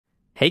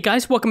Hey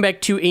guys, welcome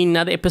back to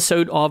another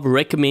episode of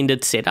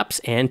Recommended Setups,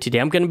 and today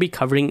I'm going to be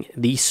covering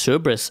the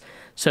Cerberus.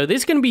 So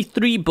there's going to be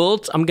 3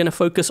 builds I'm going to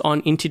focus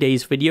on in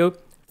today's video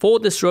for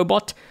this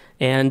robot,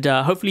 and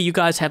hopefully you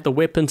guys have the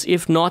weapons.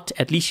 If not,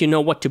 at least you know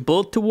what to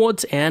build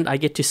towards, and I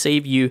get to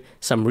save you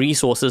some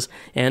resources.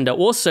 And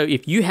also,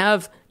 if you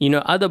have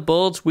other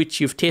builds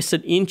which you've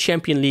tested in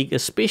Champion League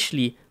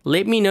especially,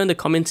 let me know in the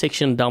comment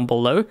section down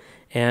below,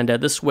 and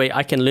this way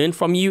I can learn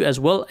from you as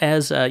well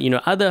as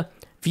other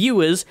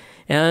viewers.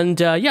 And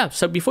yeah,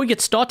 so before we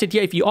get started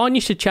here, if you are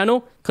new to the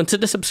channel,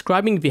 consider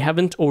subscribing if you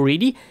haven't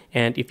already,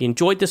 and if you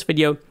enjoyed this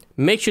video,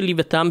 make sure to leave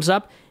a thumbs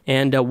up.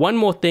 And one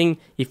more thing,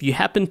 if you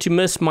happen to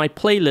miss my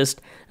playlist,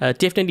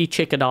 definitely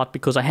check it out,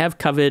 because I have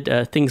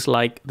covered things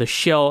like the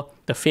Shell,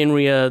 the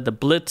Fenrir, the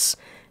Blitz.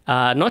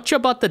 Not sure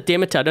about the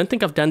Demeter, I don't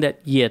think I've done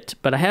that yet,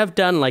 but I have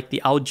done like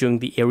the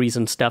Aljung, the Ares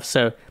and stuff,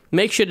 so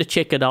make sure to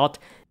check it out.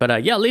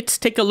 But yeah, let's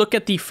take a look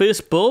at the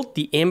first build,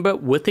 the Ember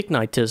with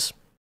Igniters.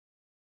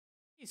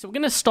 So we're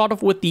going to start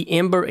off with the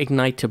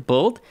Ember-Igniter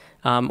build,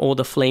 or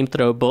the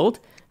Flamethrower build.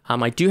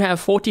 I do have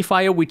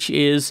Fortifier, which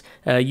is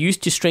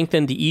used to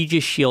strengthen the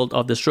Aegis shield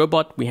of this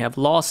robot. We have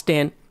Last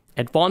Stand,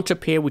 Advanced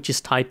Repair, which is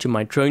tied to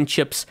my drone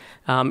chips.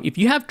 If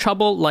you have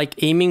trouble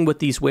like aiming with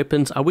these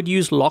weapons, I would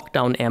use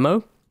Lockdown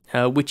Ammo,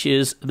 which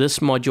is this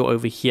module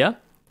over here.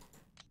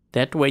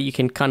 That way you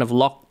can kind of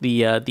lock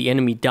the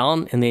enemy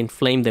down and then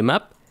flame them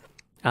up.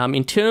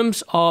 In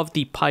terms of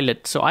the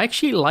pilot, so I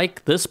actually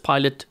like this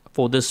pilot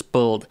for this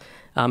build.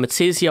 It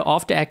says here,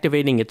 after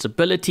activating its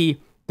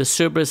ability, the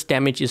Cerberus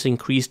damage is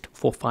increased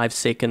for 5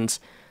 seconds.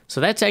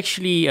 So that's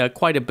actually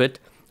quite a bit.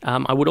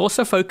 I would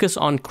also focus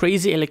on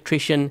Crazy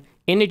Electrician,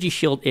 Energy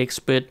Shield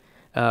Expert,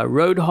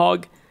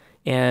 Roadhog,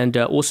 and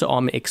also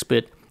Armor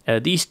Expert.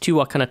 These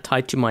 2 are kind of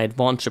tied to my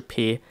Advanced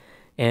Repair,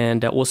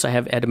 and also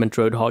have Adamant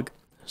Roadhog.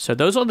 So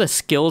those are the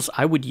skills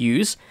I would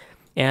use.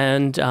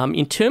 And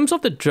in terms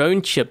of the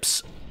drone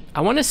chips,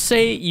 I want to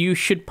say you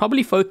should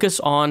probably focus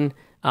on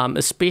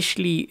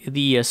especially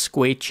the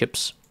square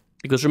chips,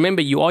 because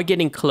remember, you are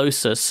getting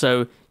closer,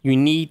 so you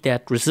need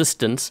that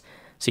resistance.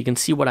 So you can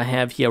see what I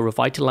have here: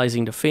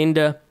 Revitalizing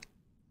Defender,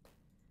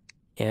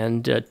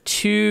 and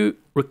 2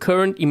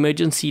 Recurrent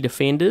Emergency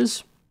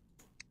Defenders,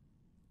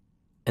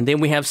 and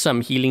then we have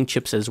some healing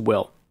chips as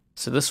well.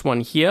 So this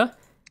one here,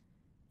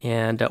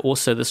 and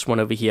also this one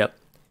over here.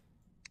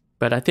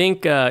 But I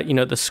think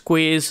the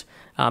squares,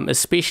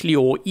 especially,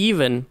 or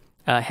even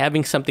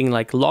having something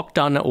like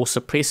Lockdown or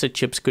Suppressor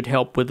chips could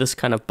help with this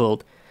kind of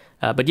build.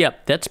 But yeah,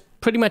 that's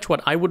pretty much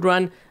what I would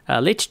run.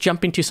 Let's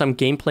jump into some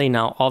gameplay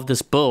now of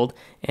this build,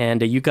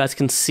 and you guys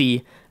can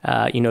see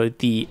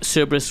the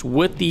Cerberus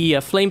with the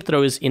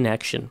flamethrowers in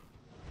action.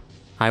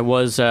 I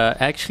was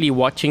actually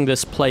watching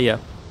this player,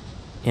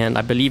 and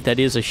I believe that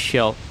is a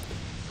Shell.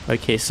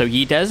 Okay, so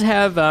he does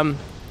have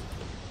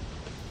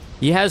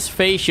he has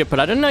phase shift, but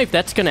I don't know if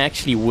that's gonna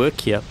actually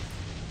work here.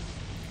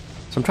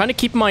 So I'm trying to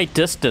keep my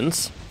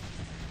distance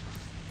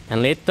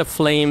and let the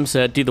flames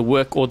do the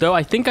work, although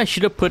I think I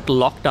should have put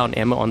Lockdown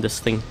Ammo on this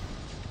thing.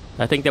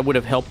 I think that would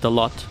have helped a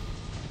lot.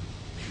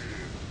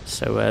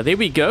 So there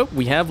we go.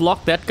 We have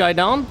locked that guy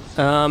down.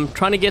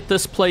 Trying to get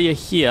this player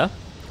here.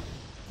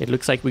 It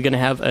looks like we're going to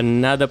have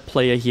another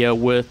player here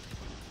with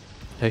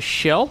a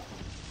Shell.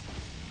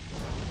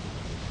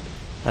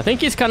 I think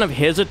he's kind of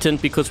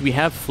hesitant because we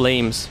have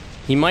flames.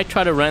 He might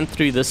try to run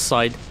through this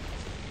side.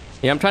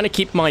 Yeah, I'm trying to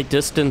keep my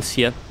distance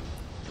here.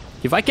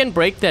 If I can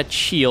break that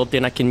shield,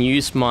 then I can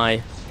use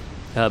my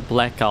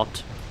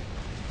blackout.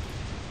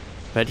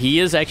 But he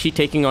is actually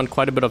taking on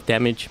quite a bit of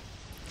damage.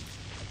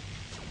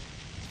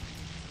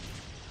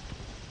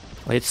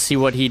 Let's see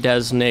what he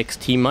does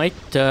next. He might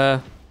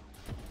go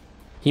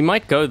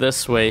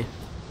this way.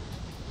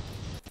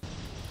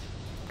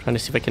 Trying to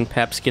see if I can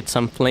perhaps get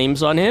some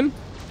flames on him.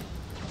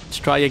 Let's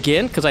try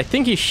again, because I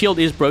think his shield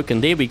is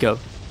broken. There we go.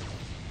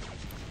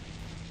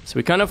 So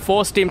we kind of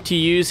forced him to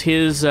use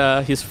his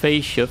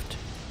phase shift.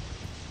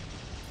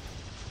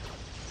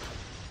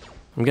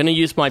 I'm going to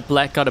use my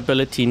blackout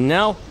ability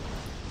now.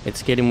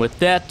 Let's get him with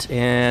that,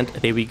 and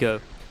there we go.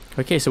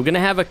 Okay, so we're going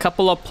to have a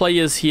couple of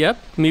players here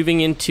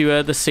moving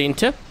into the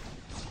center.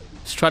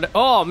 Let's try to...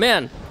 Oh,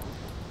 man!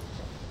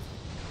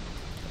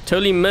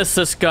 Totally missed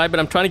this guy, but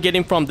I'm trying to get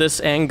him from this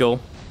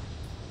angle.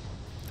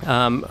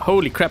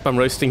 Holy crap, I'm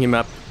roasting him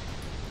up.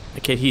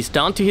 Okay, he's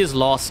down to his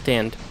last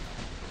stand.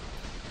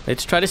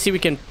 Let's try to see if we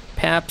can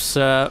perhaps...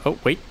 oh,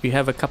 wait, we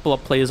have a couple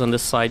of players on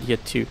this side here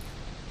too.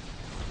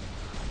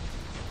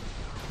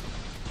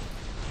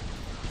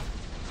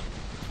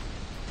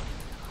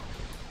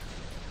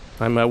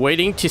 I'm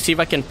waiting to see if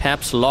I can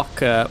perhaps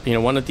lock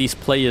one of these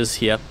players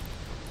here.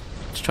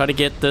 Let's try to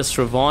get this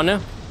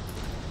Ravana.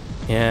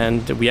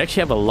 And we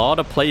actually have a lot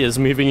of players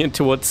moving in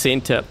towards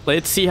center.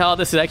 Let's see how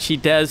this actually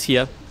does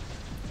here.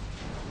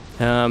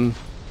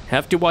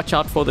 Have to watch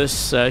out for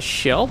this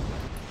Shell.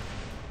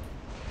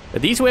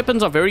 But these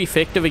weapons are very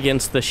effective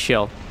against the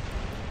Shell.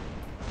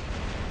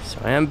 So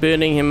I am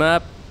burning him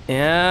up,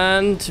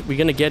 and we're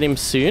going to get him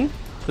soon.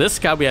 This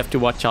guy we have to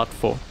watch out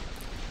for.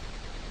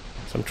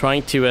 So I'm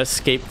trying to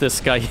escape this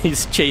guy.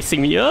 He's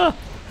chasing me. So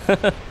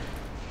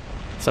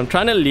I'm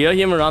trying to lure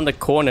him around the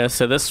corner,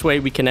 so this way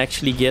we can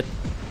actually get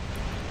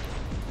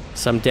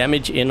some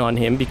damage in on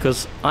him,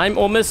 because I'm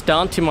almost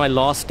down to my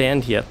last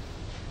stand here.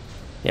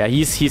 Yeah,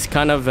 he's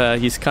kind of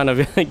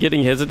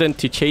getting hesitant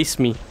to chase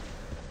me.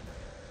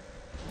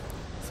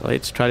 So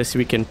let's try to see if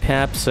we can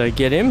perhaps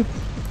get him.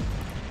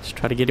 Let's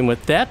try to get him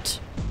with that.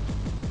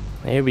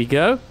 There we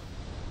go.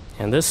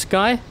 And this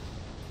guy.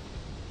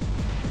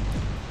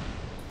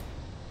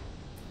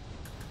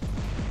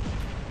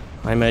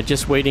 I'm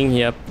just waiting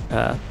here.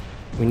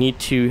 We need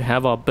to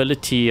have our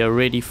ability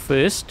ready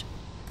first.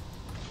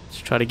 Let's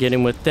try to get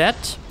him with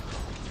that.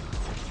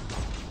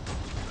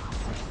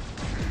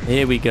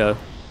 There we go.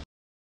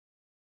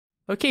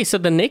 Okay, so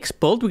the next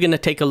build we're going to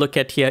take a look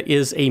at here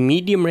is a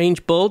medium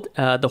range build,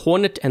 the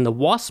Hornet and the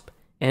Wasp.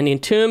 And in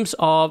terms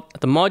of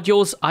the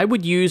modules, I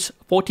would use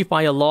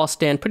Fortifier Last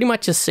Stand, pretty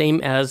much the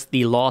same as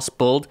the last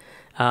build.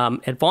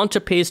 Advanced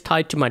repairs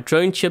tied to my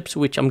drone chips,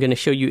 which I'm going to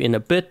show you in a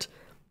bit.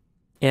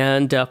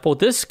 And for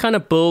this kind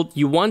of build,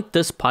 you want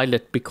this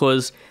pilot,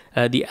 because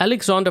the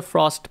Alexander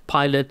Frost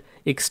pilot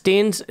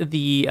extends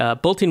the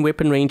built-in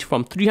weapon range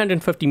from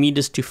 350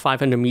 meters to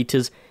 500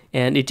 meters.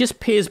 And it just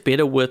pairs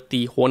better with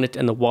the Hornet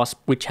and the Wasp,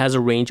 which has a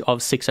range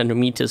of 600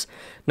 meters.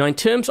 Now, in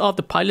terms of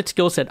the pilot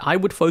skills that I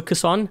would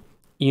focus on,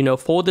 you know,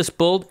 for this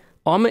build,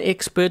 Armor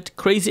Expert,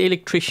 Crazy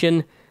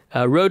Electrician,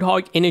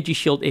 Roadhog, Energy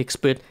Shield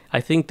Expert,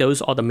 I think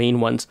those are the main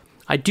ones.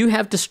 I do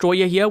have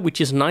Destroyer here, which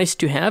is nice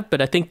to have,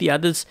 but I think the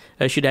others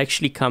should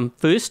actually come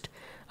first.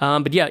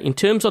 But yeah, in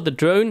terms of the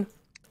drone,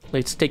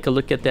 let's take a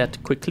look at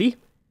that quickly,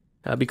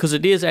 because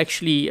it is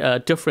actually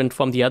different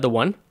from the other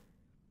one.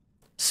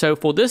 So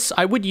for this,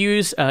 I would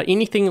use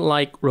anything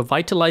like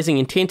Revitalizing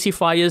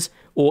Intensifiers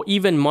or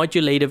even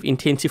Modulative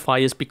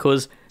Intensifiers,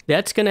 because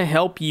that's going to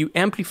help you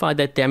amplify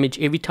that damage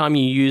every time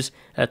you use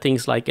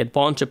things like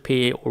Advanced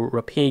Repair or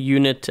Repair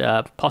Unit,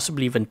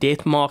 possibly even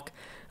Death Mark,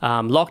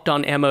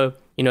 Lockdown Ammo.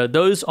 You know,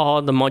 those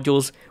are the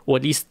modules, or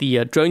at least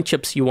the drone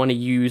chips you want to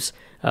use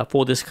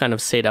for this kind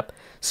of setup.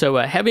 So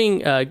having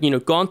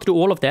gone through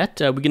all of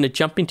that, we're going to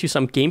jump into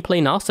some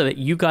gameplay now so that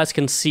you guys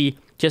can see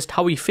just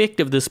how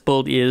effective this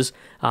build is,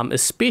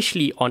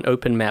 especially on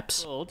open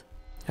maps.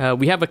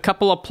 We have a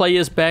couple of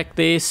players back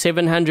there,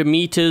 700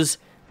 meters.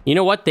 You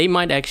know what? They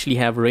might actually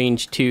have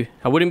range too.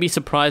 I wouldn't be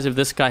surprised if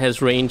this guy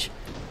has range.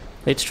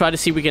 Let's try to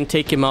see if we can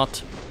take him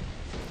out.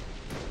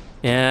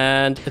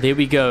 And there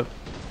we go.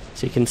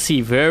 So you can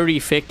see, very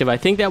effective. I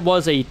think that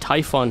was a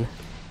Typhon.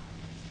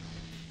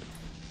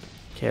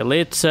 Okay,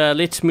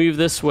 let's move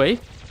this way.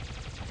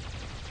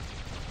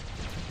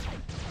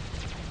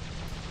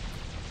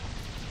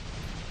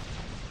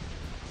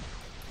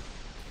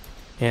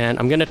 And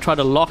I'm going to try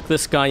to lock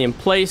this guy in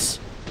place.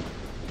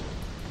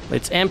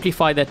 Let's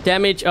amplify that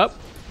damage. Oh,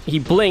 he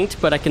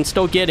blinked, but I can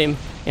still get him.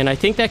 And I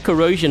think that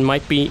corrosion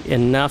might be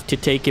enough to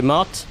take him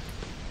out.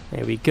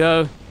 There we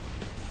go.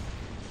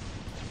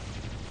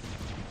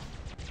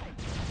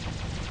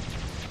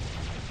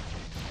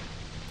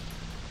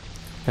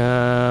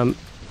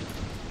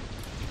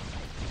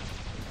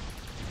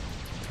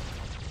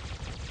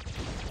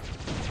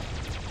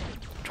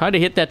 Try to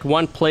hit that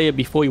one player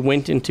before he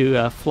went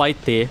into flight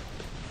there.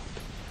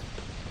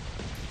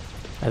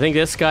 I think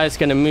this guy's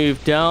going to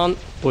move down,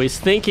 or he's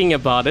thinking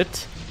about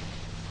it.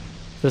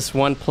 This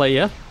one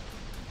player.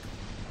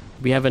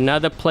 We have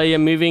another player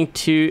moving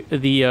to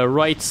the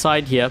right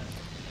side here.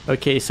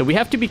 Okay, so we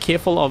have to be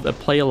careful of a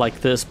player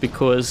like this,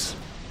 because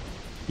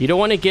you don't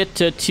want to get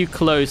too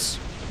close.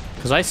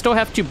 Because I still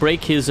have to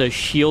break his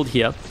shield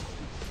here.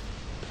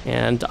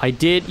 And I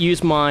did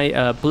use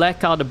my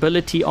blackout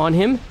ability on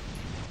him.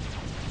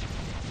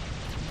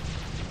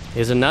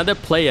 There's another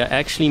player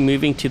actually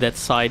moving to that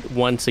side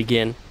once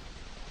again.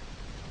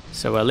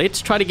 So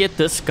let's try to get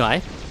this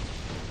guy.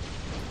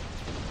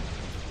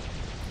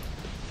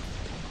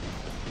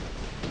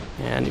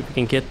 And if we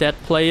can get that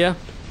player.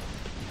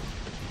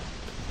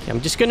 Okay,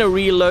 I'm just going to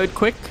reload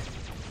quick.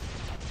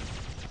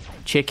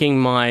 Checking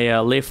my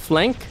left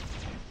flank.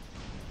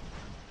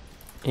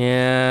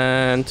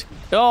 And...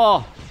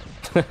 oh!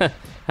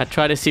 I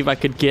tried to see if I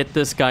could get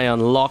this guy on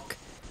lock.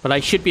 But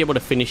I should be able to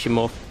finish him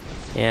off.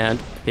 And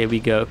there we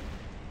go.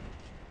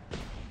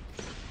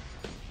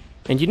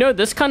 And you know,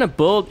 this kind of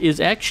build is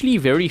actually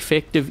very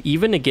effective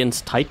even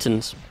against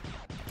Titans.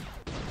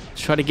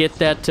 Let's try to get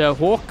that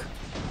Hawk.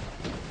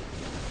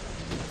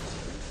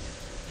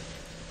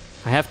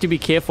 I have to be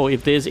careful.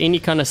 If there's any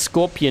kind of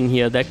Scorpion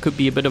here, that could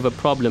be a bit of a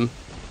problem.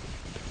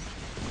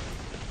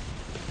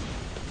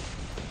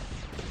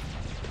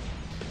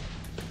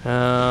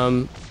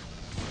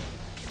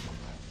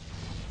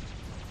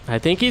 I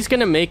think he's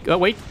gonna make... oh,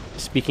 wait.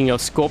 Speaking of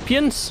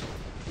Scorpions,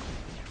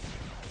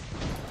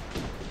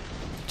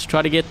 let's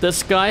try to get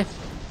this guy.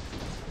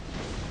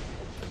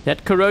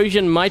 That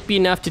corrosion might be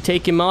enough to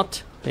take him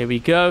out. There we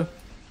go.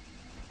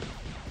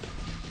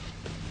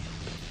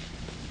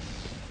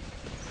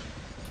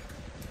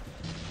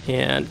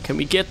 And can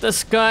we get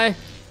this guy?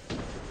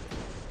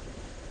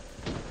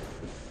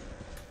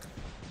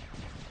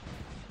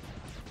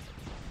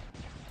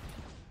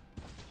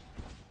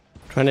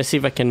 Trying to see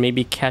if I can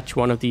maybe catch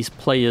one of these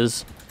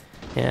players.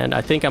 And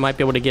I think I might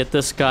be able to get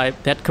this guy.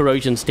 That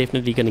corrosion's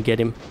definitely going to get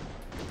him.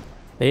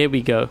 There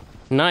we go.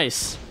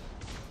 Nice.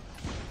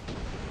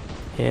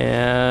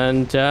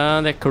 And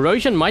that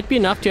corrosion might be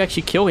enough to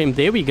actually kill him.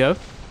 There we go.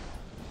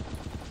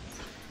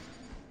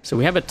 So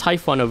we have a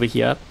Typhon over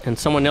here. And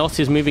someone else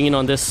is moving in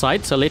on this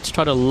side. So let's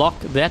try to lock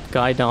that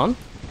guy down.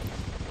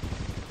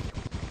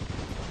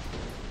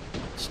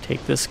 Let's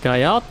take this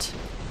guy out.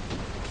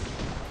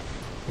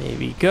 There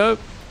we go.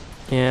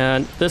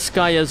 And this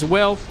guy as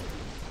well.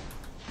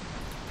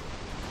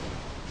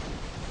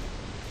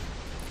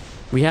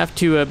 We have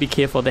to be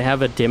careful. They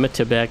have a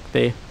Demeter back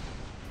there.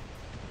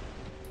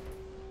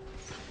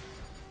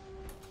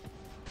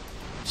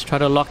 Let's try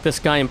to lock this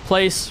guy in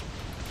place.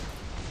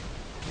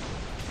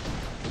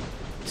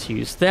 Let's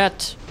use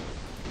that.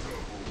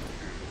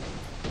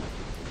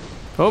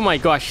 Oh my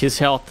gosh, his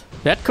health.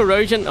 That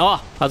corrosion.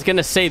 Oh, I was going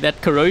to say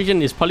that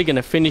corrosion is probably going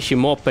to finish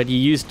him off, but he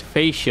used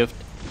phase shift.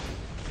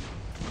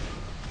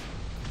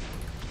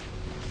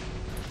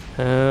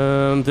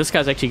 This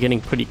guy's actually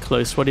getting pretty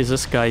close. What is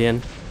this guy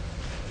in?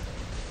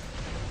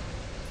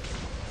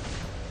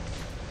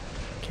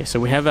 Okay, so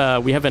we have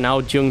an Ao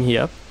Jung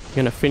here. We're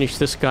gonna finish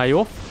this guy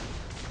off.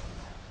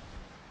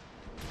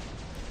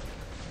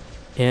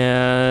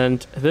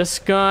 And this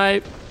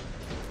guy,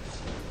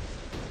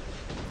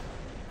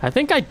 I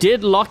think I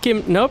did lock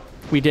him. Nope,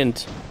 we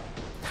didn't.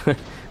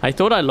 I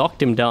thought I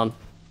locked him down.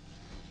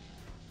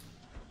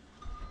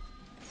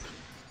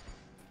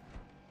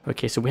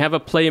 Okay, so we have a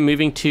player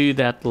moving to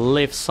that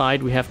left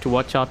side. We have to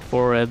watch out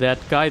for that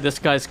guy. This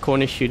guy's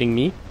corner shooting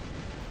me.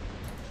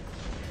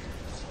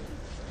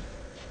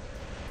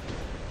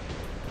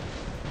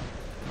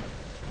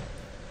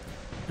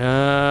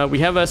 We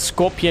have a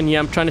Scorpion here.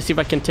 I'm trying to see if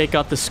I can take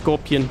out the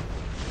Scorpion.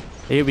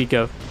 There we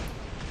go.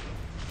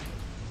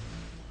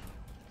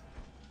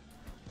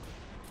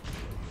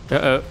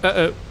 Uh-oh,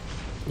 uh-oh.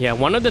 Yeah,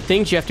 one of the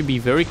things you have to be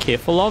very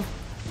careful of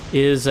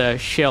is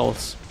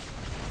shells.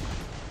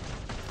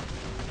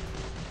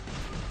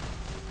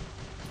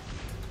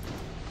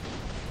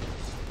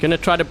 Gonna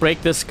try to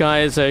break this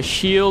guy's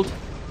shield.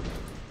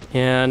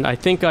 And I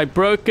think I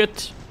broke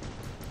it.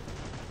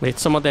 Let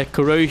some of that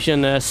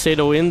corrosion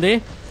settle in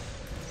there.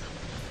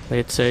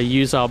 Let's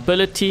use our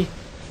ability.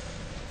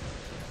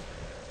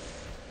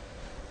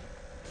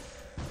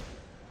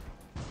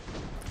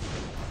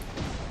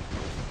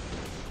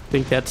 I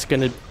think that's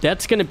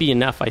gonna be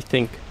enough, I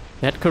think.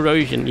 That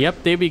corrosion.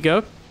 Yep, there we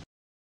go.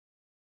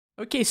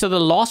 Okay, so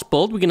the last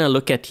build we're gonna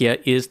look at here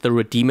is the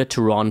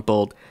Redeemer-Tarans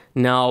build.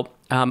 Now,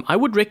 I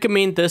would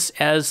recommend this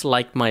as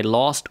like my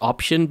last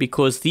option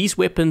because these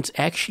weapons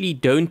actually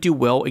don't do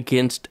well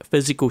against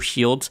physical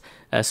shields.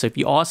 So if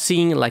you are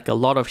seeing like a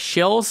lot of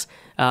shells,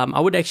 I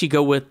would actually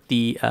go with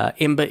the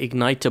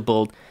Ember-Igniter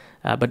build.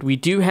 But we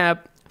do have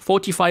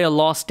Fortifier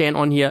Last Stand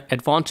on here,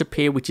 Advanced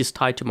Repair, which is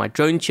tied to my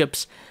drone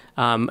chips.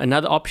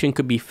 Another option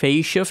could be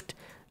Phase Shift.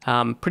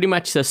 Pretty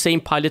much the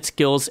same pilot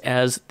skills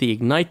as the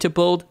Igniter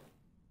build.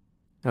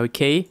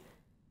 Okay.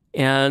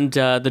 And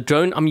the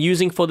drone I'm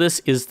using for this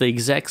is the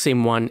exact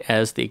same one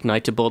as the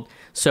Igniter build.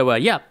 So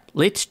yeah,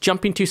 let's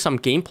jump into some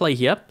gameplay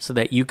here so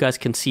that you guys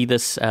can see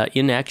this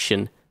in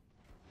action.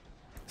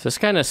 Is this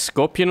kind of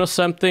Scorpion or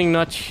something?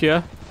 Not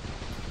sure.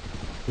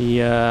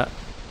 Yeah.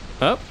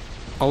 Oh,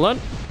 hold on.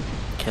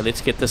 Okay,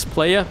 let's get this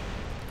player.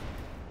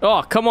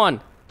 Oh, come on.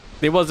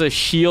 There was a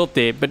shield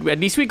there, but at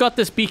least we got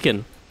this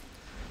beacon.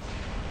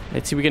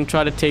 Let's see if we can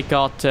try to take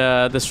out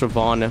this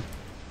Ravana.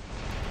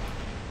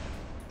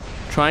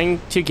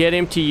 Trying to get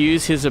him to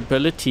use his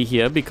ability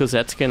here because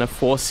that's going to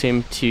force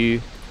him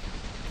to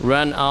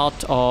run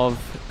out of,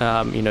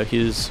 you know,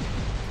 his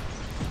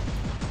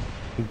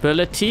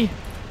ability.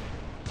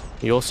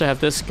 You also have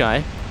this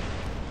guy.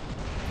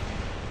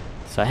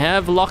 So I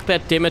have locked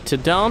that Demeter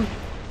down.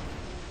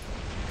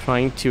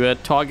 Trying to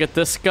target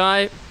this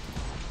guy.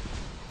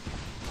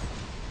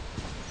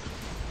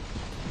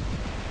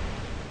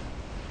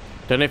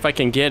 Don't know if I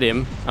can get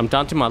him. I'm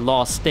down to my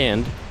last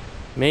stand.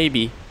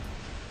 Maybe.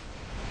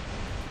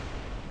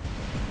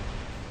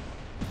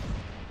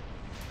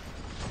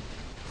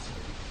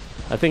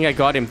 I think I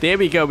got him. There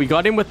we go. We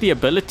got him with the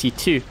ability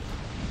too.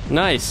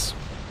 Nice.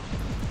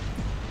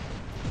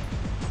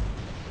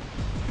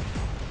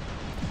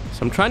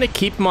 So I'm trying to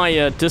keep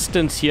my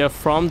distance here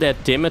from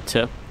that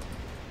Demeter.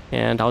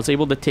 And I was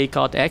able to take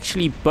out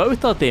actually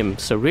both of them.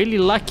 So really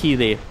lucky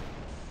there.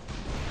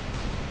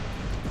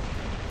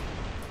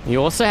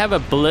 You also have a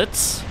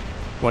Blitz.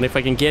 Wonder if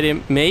I can get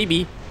him.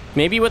 Maybe.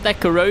 Maybe with that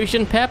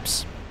corrosion,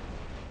 perhaps.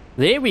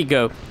 There we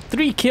go.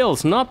 3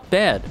 kills. Not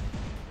bad.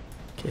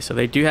 Okay, so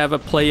they do have a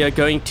player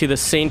going to the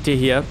center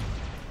here.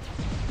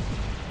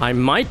 I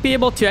might be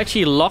able to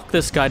actually lock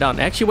this guy down.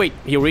 Actually, wait.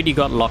 He already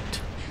got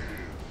locked.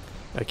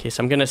 Okay,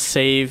 so I'm going to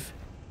save.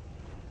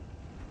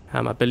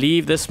 I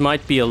believe this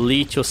might be a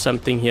leech or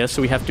something here,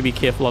 so we have to be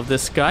careful of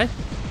this guy.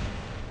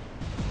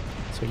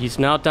 So he's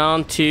now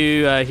down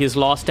to his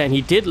last stand.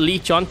 He did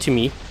leech onto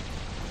me.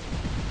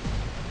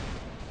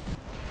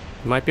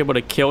 Might be able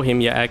to kill him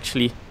here,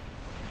 actually.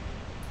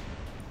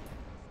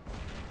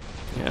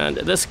 And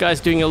this guy's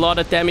doing a lot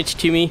of damage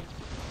to me.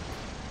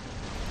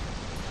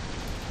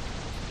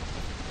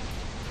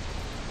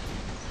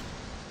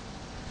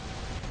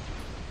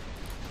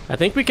 I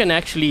think we can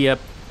actually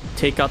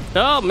take out...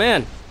 Oh,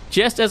 man.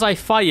 Just as I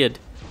fired.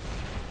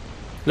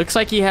 Looks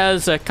like he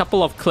has a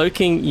couple of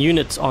cloaking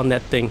units on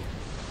that thing.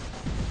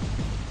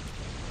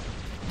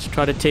 Let's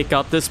try to take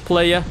out this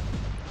player.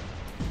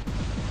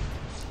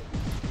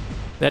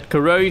 That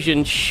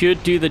corrosion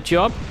should do the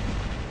job.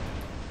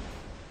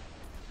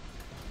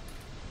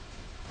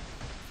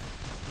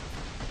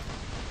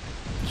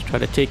 Let's try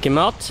to take him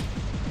out.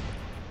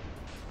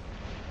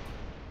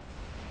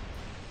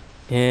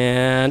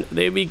 And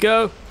there we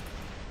go.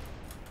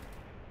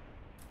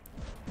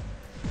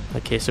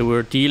 Okay, so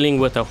we're dealing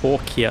with a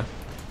hawk here.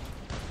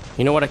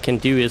 You know what I can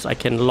do is I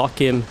can lock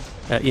him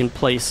in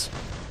place.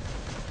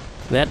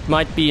 That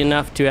might be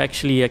enough to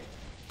actually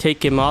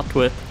take him out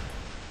with.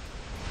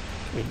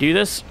 We do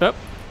this. Oh.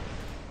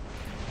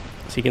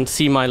 So you can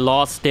see my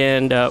last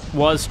stand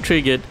was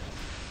triggered.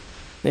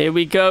 There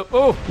we go.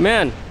 Oh,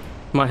 man.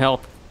 My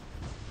health.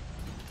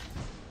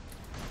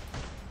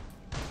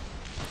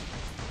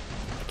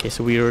 Okay,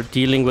 so we are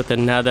dealing with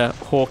another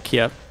hawk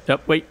here. Oh,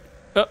 wait.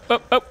 Oh.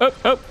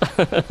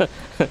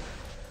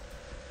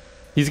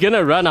 He's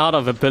gonna run out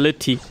of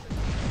ability.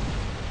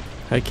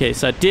 Okay,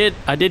 so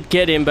I did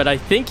get him, but I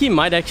think he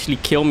might actually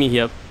kill me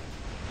here.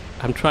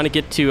 I'm trying to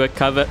get to a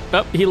cover.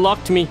 Oh, he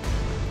locked me.